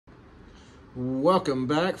Welcome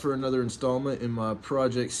back for another installment in my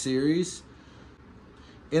project series.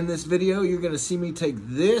 In this video, you're going to see me take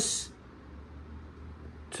this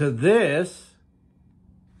to this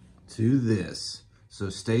to this. So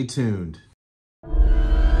stay tuned.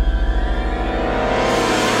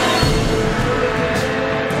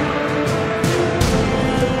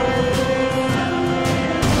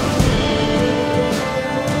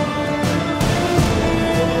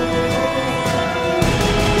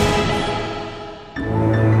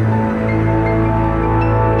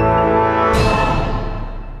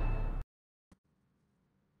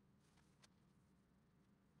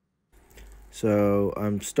 So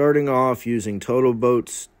I'm starting off using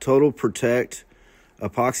Totalboat's Totalprotect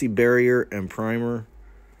epoxy barrier and primer.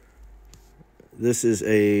 This is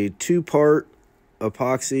a two-part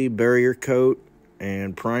epoxy barrier coat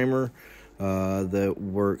and primer that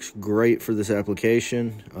works great for this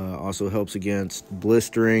application. Also helps against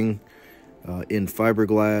blistering in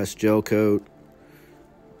fiberglass gel coat,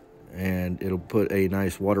 and it'll put a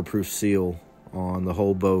nice waterproof seal on the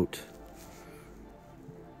whole boat.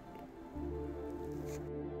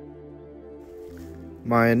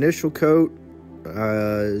 My initial coat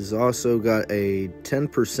has also got a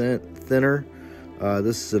 10% thinner.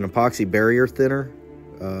 This is an epoxy barrier thinner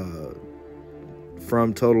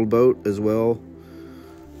from Totalboat as well.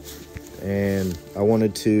 And I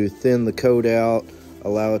wanted to thin the coat out,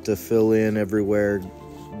 allow it to fill in everywhere,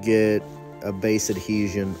 get a base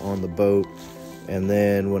adhesion on the boat. And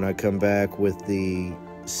then when I come back with the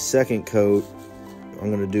second coat, I'm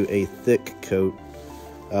going to do a thick coat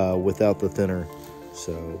without the thinner.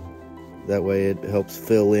 So that way it helps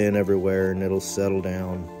fill in everywhere and it'll settle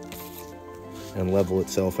down and level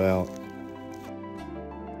itself out.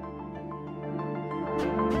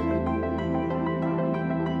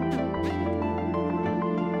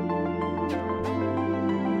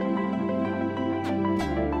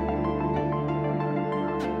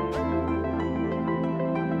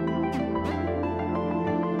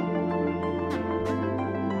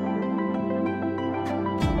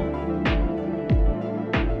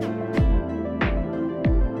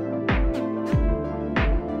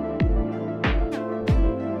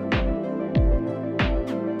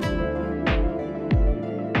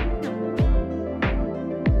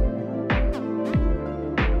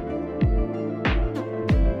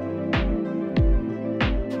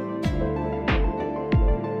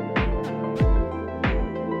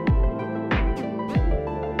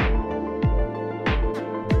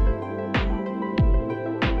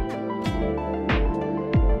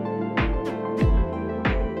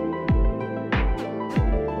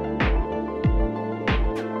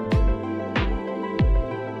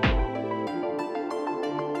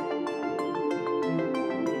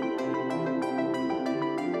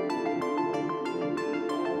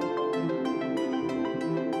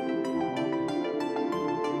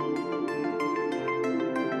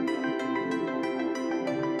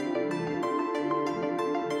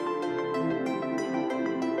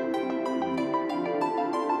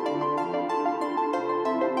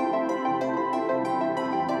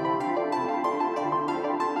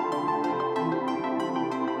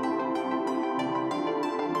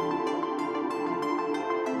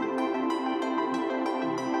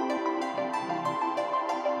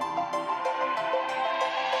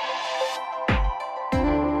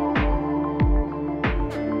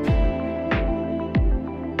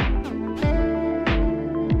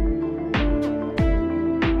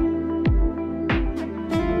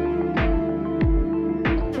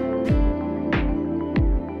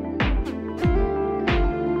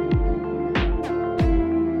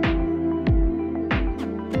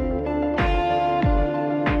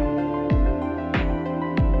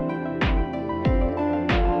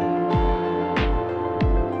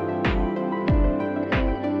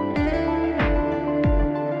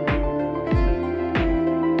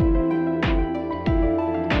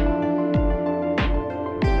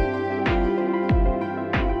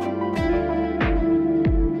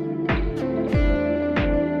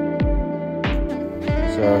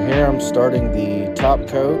 So here I'm starting the top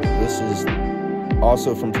coat. This is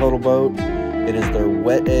also from Totalboat. It is their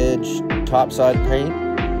wet edge topside paint.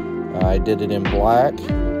 I did it in black.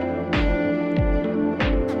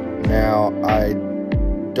 Now I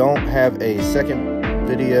don't have a second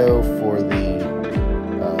video for the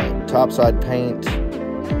topside paint,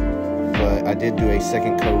 but I did do a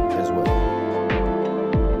second coat as well.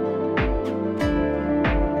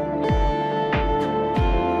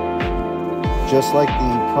 Just like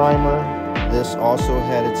the primer, this also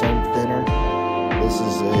had its own thinner. This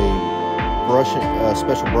is a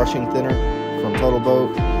special brushing thinner from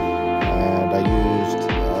Totalboat, and I used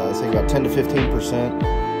I think about 10 to 15%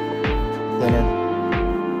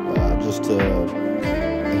 thinner, just to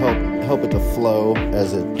help it to flow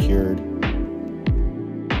as it cured.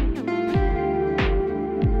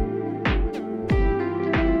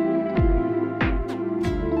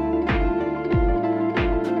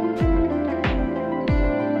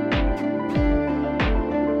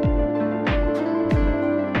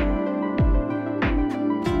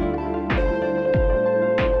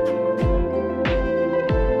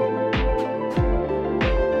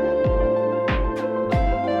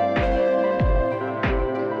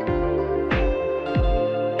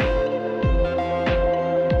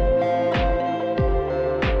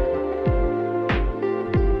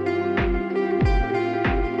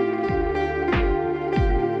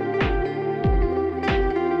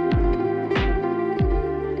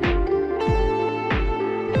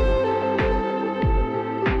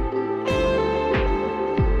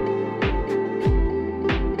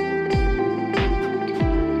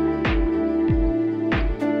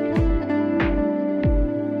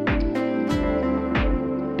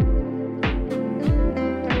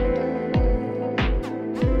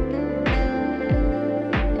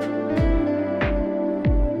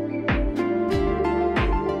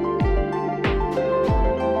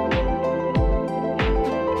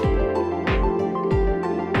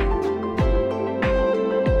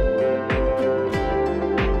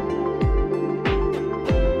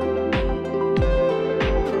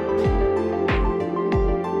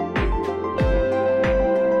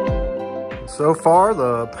 So far,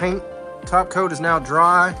 the paint top coat is now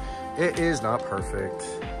dry. It is not perfect,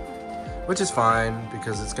 which is fine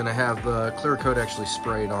because it's gonna have the clear coat actually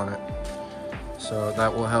sprayed on it. So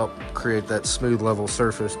that will help create that smooth level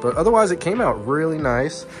surface. But otherwise it came out really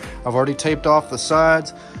nice. I've already taped off the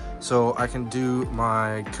sides so I can do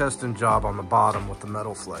my custom job on the bottom with the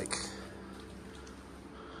metal flake.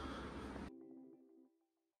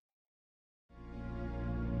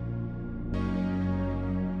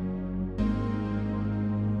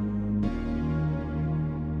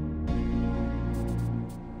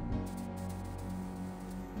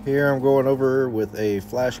 Here I'm going over with a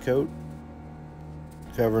flash coat,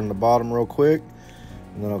 covering the bottom real quick,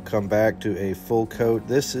 and then I'll come back to a full coat.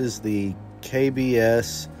 This is the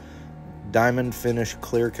KBS Diamond Finish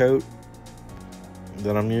clear coat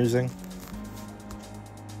that I'm using.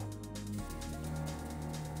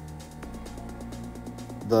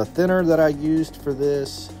 The thinner that I used for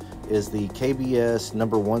this is the KBS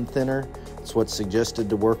 #1 thinner. It's what's suggested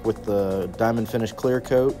to work with the Diamond Finish clear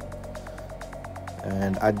coat.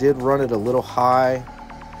 And I did run it a little high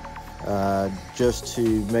just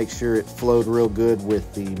to make sure it flowed real good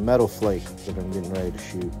with the metal flake that I'm getting ready to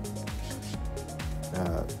shoot.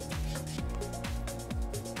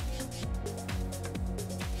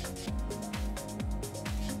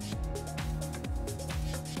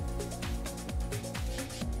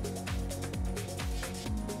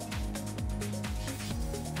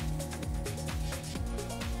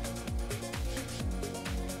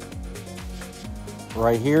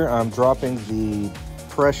 Right here, I'm dropping the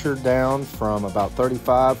pressure down from about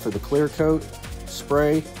 35 for the clear coat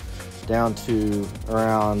spray down to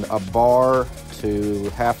around a bar to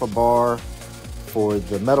half a bar for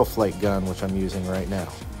the metal flake gun, which I'm using right now.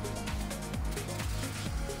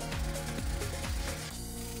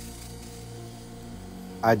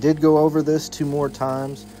 I did go over this 2 more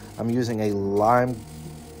times. I'm using a lime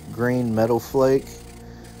green metal flake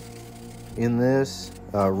in this,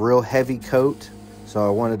 a real heavy coat. So I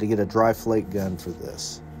wanted to get a dry flake gun for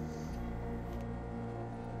this.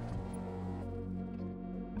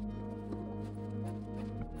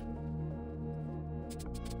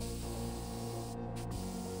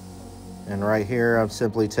 And right here, I'm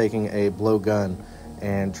simply taking a blowgun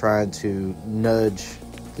and trying to nudge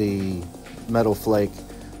the metal flake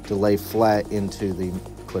to lay flat into the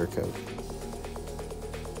clear coat.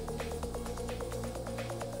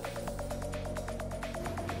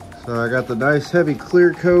 So I got the nice heavy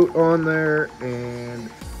clear coat on there, and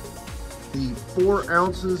the 4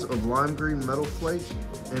 ounces of lime green metal flake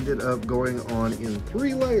ended up going on in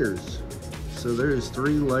 3 layers. So there's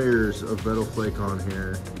 3 layers of metal flake on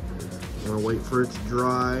here. I'm gonna wait for it to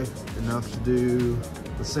dry enough to do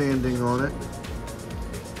the sanding on it.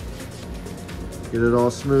 Get it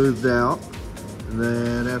all smoothed out. And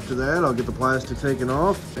then after that, I'll get the plastic taken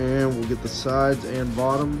off and we'll get the sides and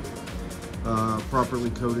bottom properly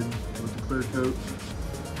coated with the clear coat.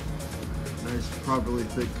 Nice, properly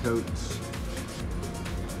thick coats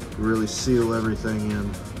to really seal everything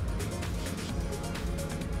in.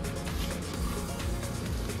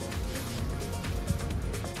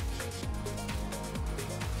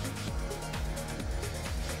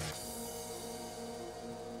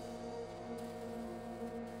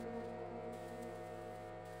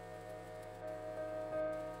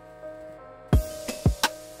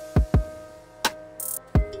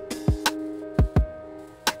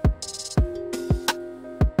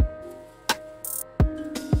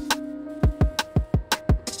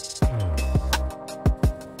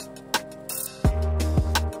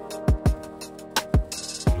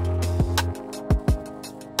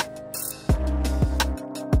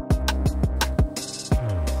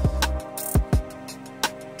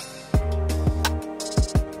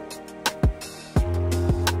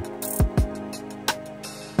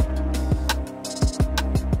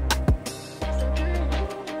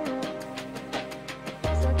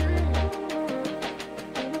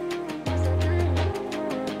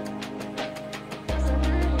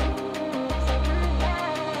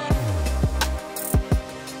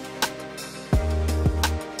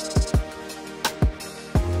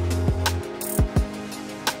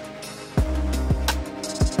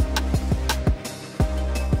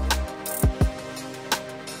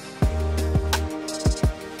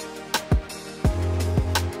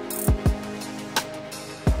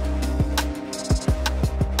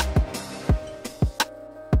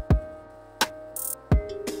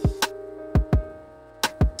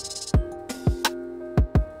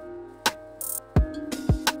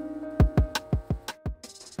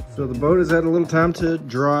 the boat has had a little time to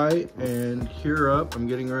dry and cure up. I'm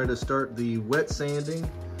getting ready to start the wet sanding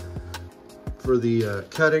for the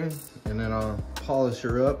cutting, and then I'll polish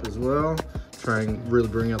her up as well, try and really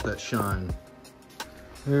bring out that shine.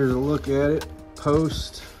 Here's a look at it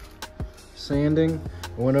post sanding.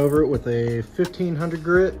 I went over it with a 1500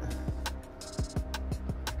 grit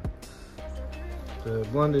to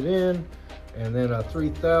blend it in, and then a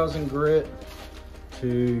 3000 grit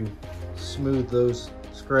to smooth those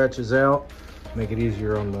scratches out, make it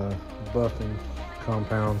easier on the buffing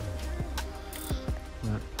compound.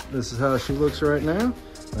 This is how she looks right now.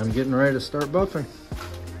 I'm getting ready to start buffing.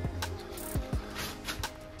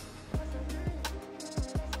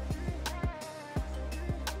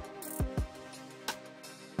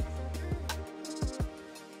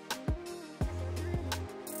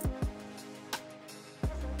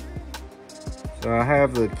 So I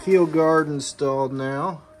have the keel guard installed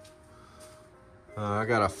now. I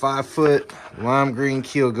got a 5-foot lime green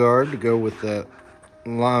keel guard to go with that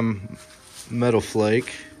lime metal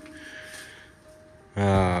flake.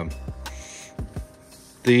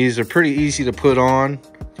 These are pretty easy to put on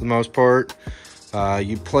for the most part.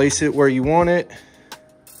 You place it where you want it,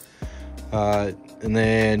 and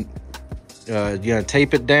then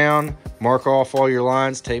tape it down, mark off all your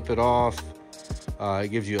lines, tape it off. It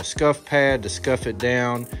gives you a scuff pad to scuff it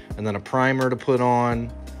down, and then a primer to put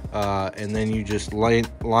on, and then you just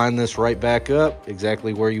line this right back up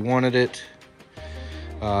exactly where you wanted it.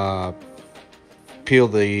 Peel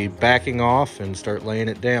the backing off and start laying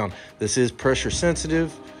it down. This is pressure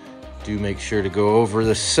sensitive. Do make sure to go over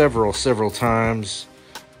this several times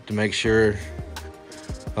to make sure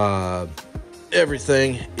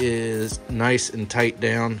everything is nice and tight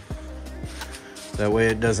down. That way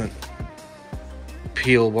it doesn't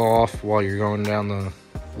peel off while you're going down the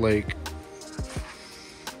lake.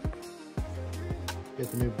 Get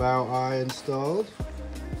the new bow eye installed.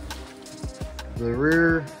 The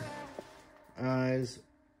rear eyes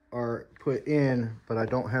are put in, but I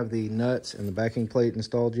don't have the nuts and the backing plate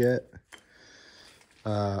installed yet.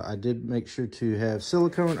 I did make sure to have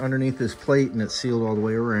silicone underneath this plate, and it's sealed all the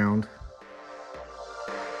way around.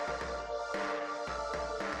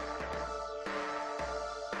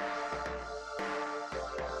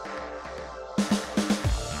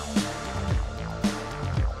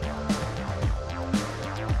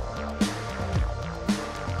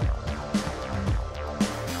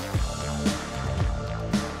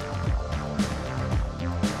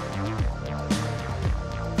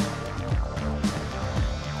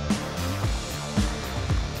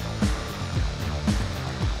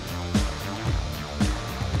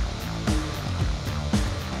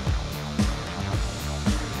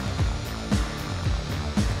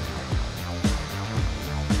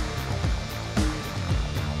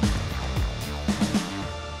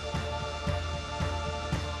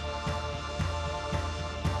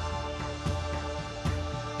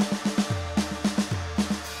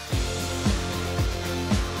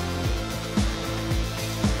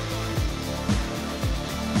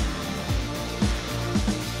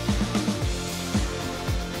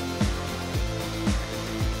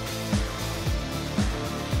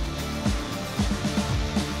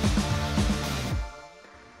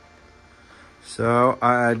 So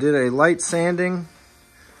I did a light sanding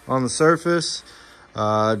on the surface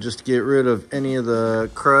just to get rid of any of the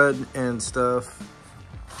crud and stuff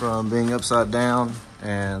from being upside down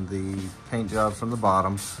and the paint job from the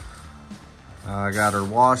bottom. I got her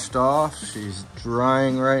washed off. She's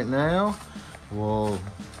drying right now. We'll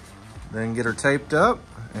then get her taped up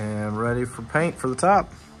and ready for paint for the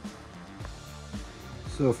top.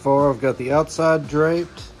 So far I've got the outside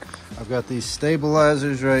draped. I've got these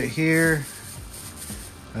stabilizers right here.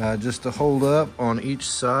 Just to hold up on each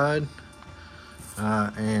side,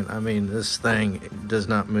 and I mean, this thing does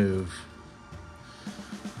not move,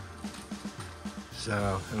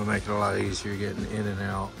 so it'll make it a lot easier getting in and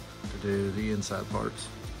out to do the inside parts.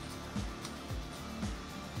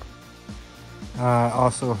 I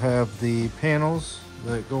also have the panels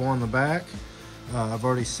that go on the back. I've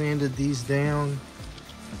already sanded these down,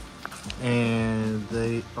 and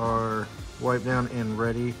they are wiped down and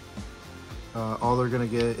ready. All they're gonna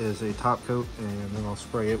get is a top coat, and then I'll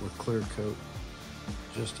spray it with clear coat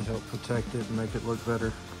just to help protect it and make it look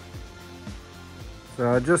better.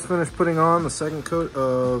 So I just finished putting on the second coat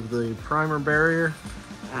of the primer barrier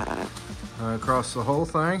across the whole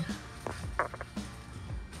thing.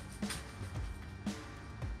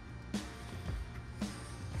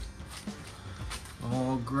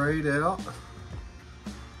 All grayed out.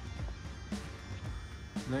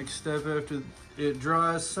 Next step after it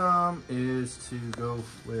dries some is to go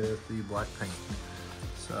with the black paint.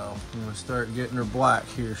 So I'm gonna start getting her black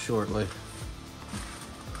here shortly.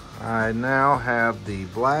 I now have the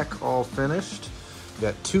black all finished.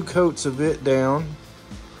 Got 2 coats of it down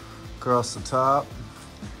across the top.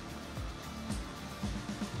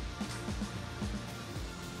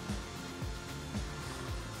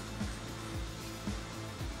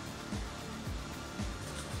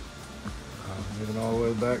 Moving all the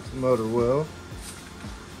way back to the motor well.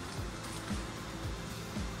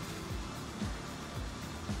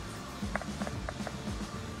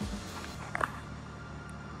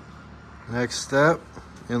 Next step,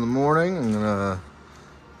 in the morning, I'm gonna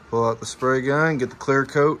pull out the spray gun, get the clear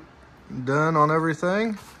coat done on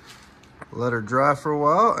everything, let her dry for a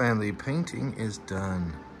while, and the painting is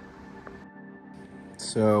done.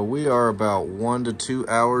 So we are about 1 to 2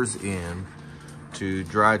 hours in to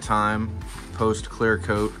dry time post clear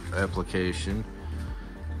coat application.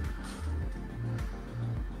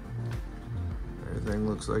 Everything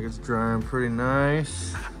looks like it's drying pretty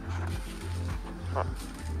nice.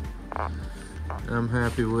 I'm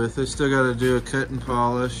happy with it. Still got to do a cut and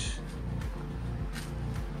polish.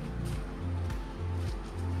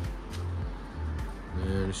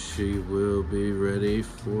 And she will be ready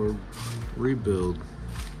for rebuild.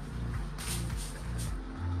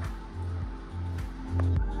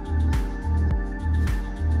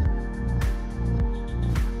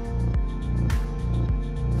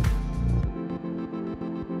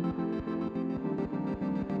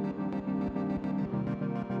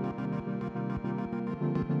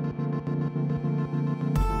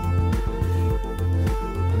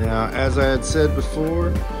 Now, as I had said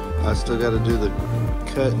before, I still got to do the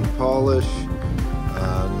cut and polish.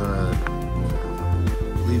 I'm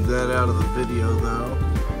gonna leave that out of the video though.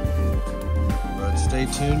 But stay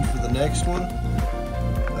tuned for the next one.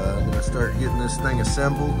 I'm gonna start getting this thing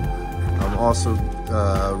assembled. I'm also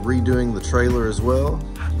redoing the trailer as well.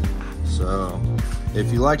 So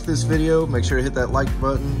if you liked this video, make sure to hit that like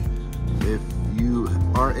button. If you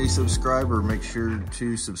aren't a subscriber, make sure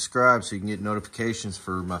to subscribe so you can get notifications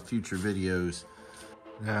for my future videos.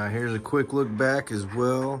 Now here's a quick look back as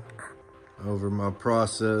well over my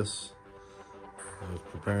process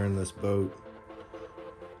of preparing this boat.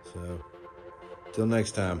 So till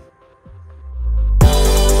next time.